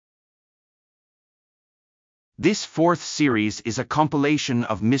This fourth series is a compilation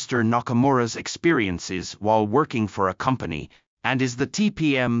of Mr. Nakamura's experiences while working for a company, and is the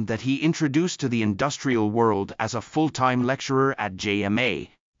TPM that he introduced to the industrial world as a full-time lecturer at JMA,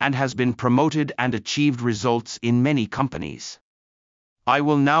 and has been promoted and achieved results in many companies. I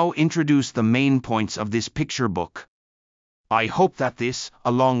will now introduce the main points of this picture book. I hope that this,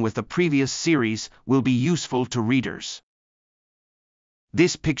 along with the previous series, will be useful to readers.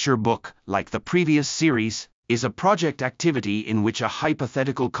 This picture book, like the previous series, is a project activity in which a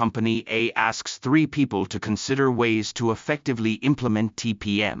hypothetical company A asks 3 people to consider ways to effectively implement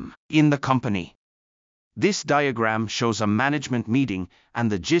TPM in the company. This diagram shows a management meeting,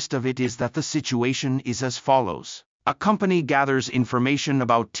 and the gist of it is that the situation is as follows. A company gathers information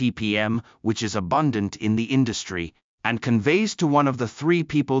about TPM, which is abundant in the industry, and conveys to one of the 3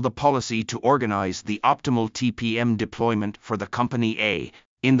 people the policy to organize the optimal TPM deployment for the company A,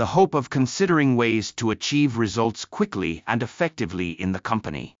 in the hope of considering ways to achieve results quickly and effectively in the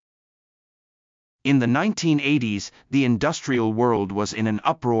company. In the 1980s, the industrial world was in an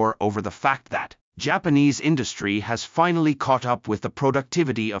uproar over the fact that Japanese industry has finally caught up with the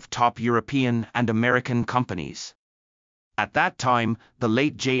productivity of top European and American companies. At that time, the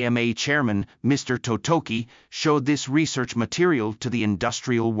late JMA chairman, Mr. Totoki, showed this research material to the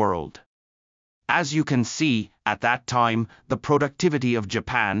industrial world. As you can see, at that time, the productivity of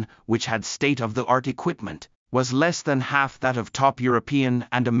Japan, which had state-of-the-art equipment, was less than half that of top European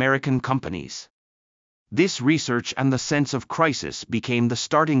and American companies. This research and the sense of crisis became the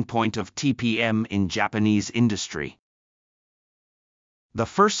starting point of TPM in Japanese industry. The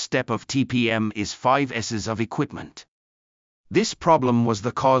first step of TPM is 5 S's of equipment. This problem was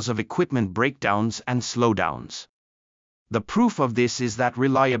the cause of equipment breakdowns and slowdowns. The proof of this is that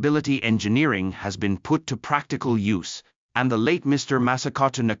reliability engineering has been put to practical use, and the late Mr.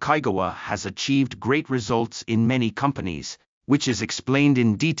 Masakato Nakaigawa has achieved great results in many companies, which is explained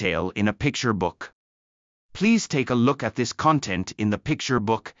in detail in a picture book. Please take a look at this content in the picture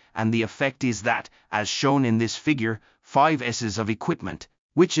book, and the effect is that, as shown in this figure, 5 S's of equipment,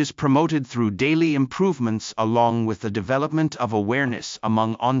 which is promoted through daily improvements along with the development of awareness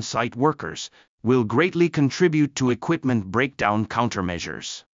among on-site workers, will greatly contribute to equipment breakdown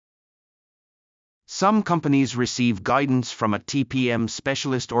countermeasures. Some companies receive guidance from a TPM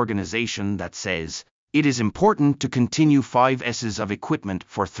specialist organization that says, it is important to continue 5 S's of equipment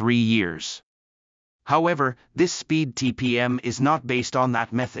for 3 years. However, this speed TPM is not based on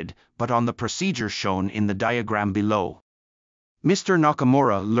that method, but on the procedure shown in the diagram below. Mr.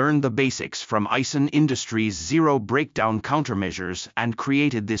 Nakamura learned the basics from Aisin Industries' zero breakdown countermeasures and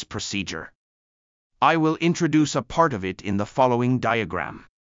created this procedure. I will introduce a part of it in the following diagram.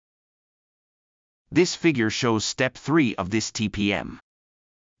 This figure shows step 3 of this TPM.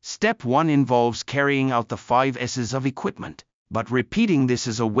 Step 1 involves carrying out the 5 S's of equipment, but repeating this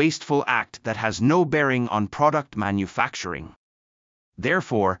is a wasteful act that has no bearing on product manufacturing.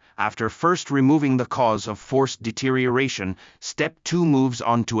 Therefore, after first removing the cause of forced deterioration, step 2 moves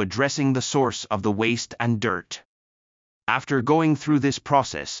on to addressing the source of the waste and dirt. After going through this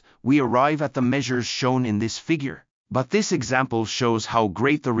process, we arrive at the measures shown in this figure, but this example shows how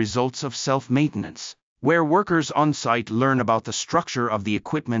great the results of self-maintenance, where workers on-site learn about the structure of the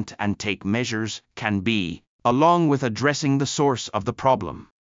equipment and take measures, can be, along with addressing the source of the problem.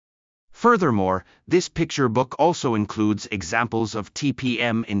 Furthermore, this picture book also includes examples of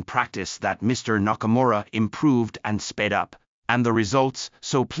TPM in practice that Mr. Nakamura improved and sped up, and the results,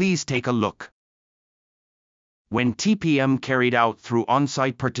 so please take a look. When TPM carried out through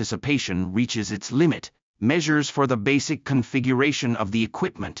on-site participation reaches its limit, measures for the basic configuration of the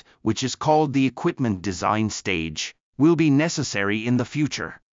equipment, which is called the equipment design stage, will be necessary in the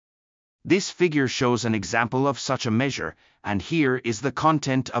future. This figure shows an example of such a measure, and here is the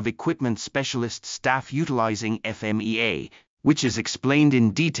content of equipment specialist staff utilizing FMEA, which is explained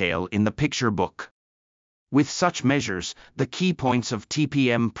in detail in the picture book. With such measures, the key points of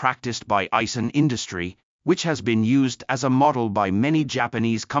TPM practiced by Aisin Industry, which has been used as a model by many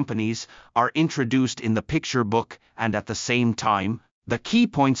Japanese companies, are introduced in the picture book, and at the same time, the key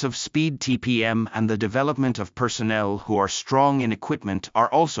points of speed TPM and the development of personnel who are strong in equipment are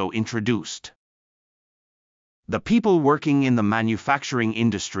also introduced. The people working in the manufacturing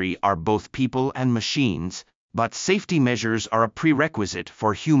industry are both people and machines, but safety measures are a prerequisite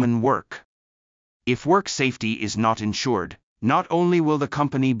for human work. If work safety is not ensured, not only will the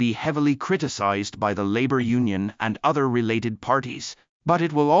company be heavily criticized by the labor union and other related parties, but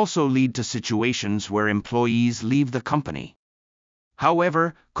it will also lead to situations where employees leave the company.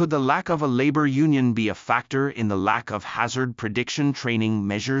 However, could the lack of a labor union be a factor in the lack of hazard prediction training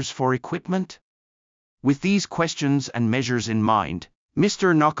measures for equipment? With these questions and measures in mind,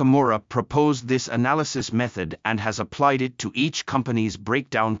 Mr. Nakamura proposed this analysis method and has applied it to each company's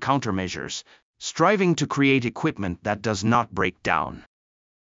breakdown countermeasures, striving to create equipment that does not break down.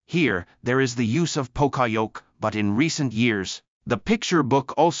 Here, there is the use of Poka-yoke, but in recent years, the picture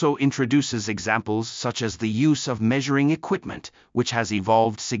book also introduces examples such as the use of measuring equipment, which has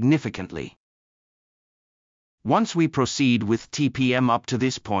evolved significantly. Once we proceed with TPM up to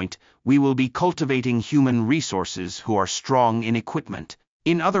this point, we will be cultivating human resources who are strong in equipment.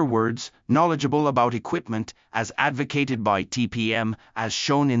 In other words, knowledgeable about equipment, as advocated by TPM, as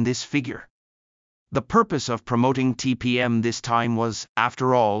shown in this figure. The purpose of promoting TPM this time was,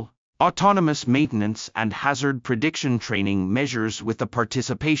 after all, autonomous maintenance and hazard prediction training measures with the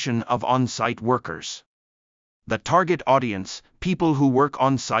participation of on-site workers. The target audience, people who work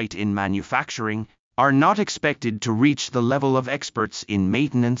on-site in manufacturing, are not expected to reach the level of experts in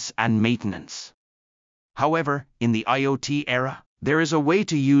maintenance. However, in the IoT era, there is a way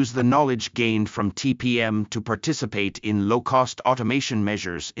to use the knowledge gained from TPM to participate in low-cost automation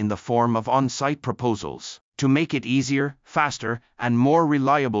measures in the form of on-site proposals, to make it easier, faster, and more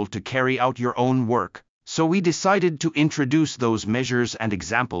reliable to carry out your own work. So we decided to introduce those measures and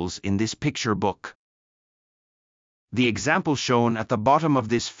examples in this picture book. The example shown at the bottom of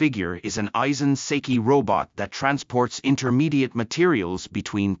this figure is an Aizen Seiki robot that transports intermediate materials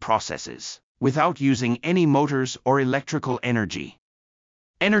between processes, without using any motors or electrical energy.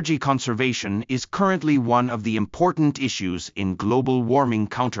 Energy conservation is currently one of the important issues in global warming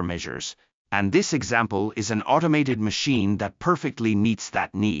countermeasures, and this example is an automated machine that perfectly meets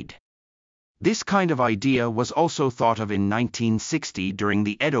that need. This kind of idea was also thought of in 1960 during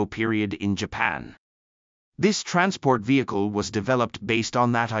the Edo period in Japan. This transport vehicle was developed based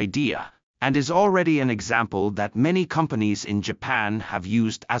on that idea, and is already an example that many companies in Japan have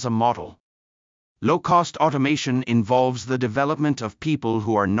used as a model. Low-cost automation involves the development of people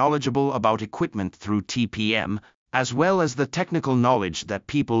who are knowledgeable about equipment through TPM, as well as the technical knowledge that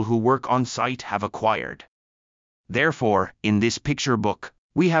people who work on-site have acquired. Therefore, in this picture book,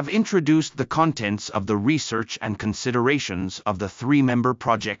 we have introduced the contents of the research and considerations of the three-member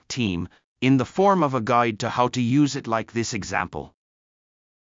project team, in the form of a guide to how to use it like this example.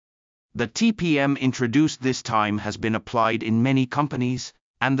 The TPM introduced this time has been applied in many companies,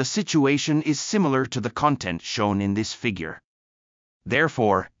 and the situation is similar to the content shown in this figure.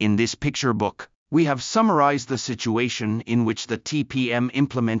 Therefore, in this picture book, we have summarized the situation in which the TPM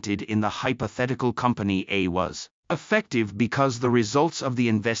implemented in the hypothetical company A was effective because the results of the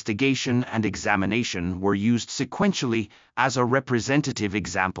investigation and examination were used sequentially as a representative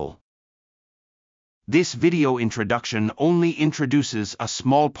example. This video introduction only introduces a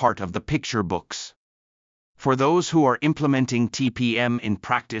small part of the picture books. For those who are implementing TPM in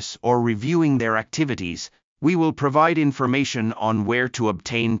practice or reviewing their activities, we will provide information on where to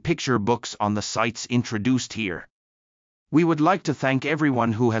obtain picture books on the sites introduced here. We would like to thank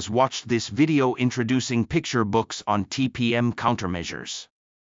everyone who has watched this video introducing picture books on TPM countermeasures.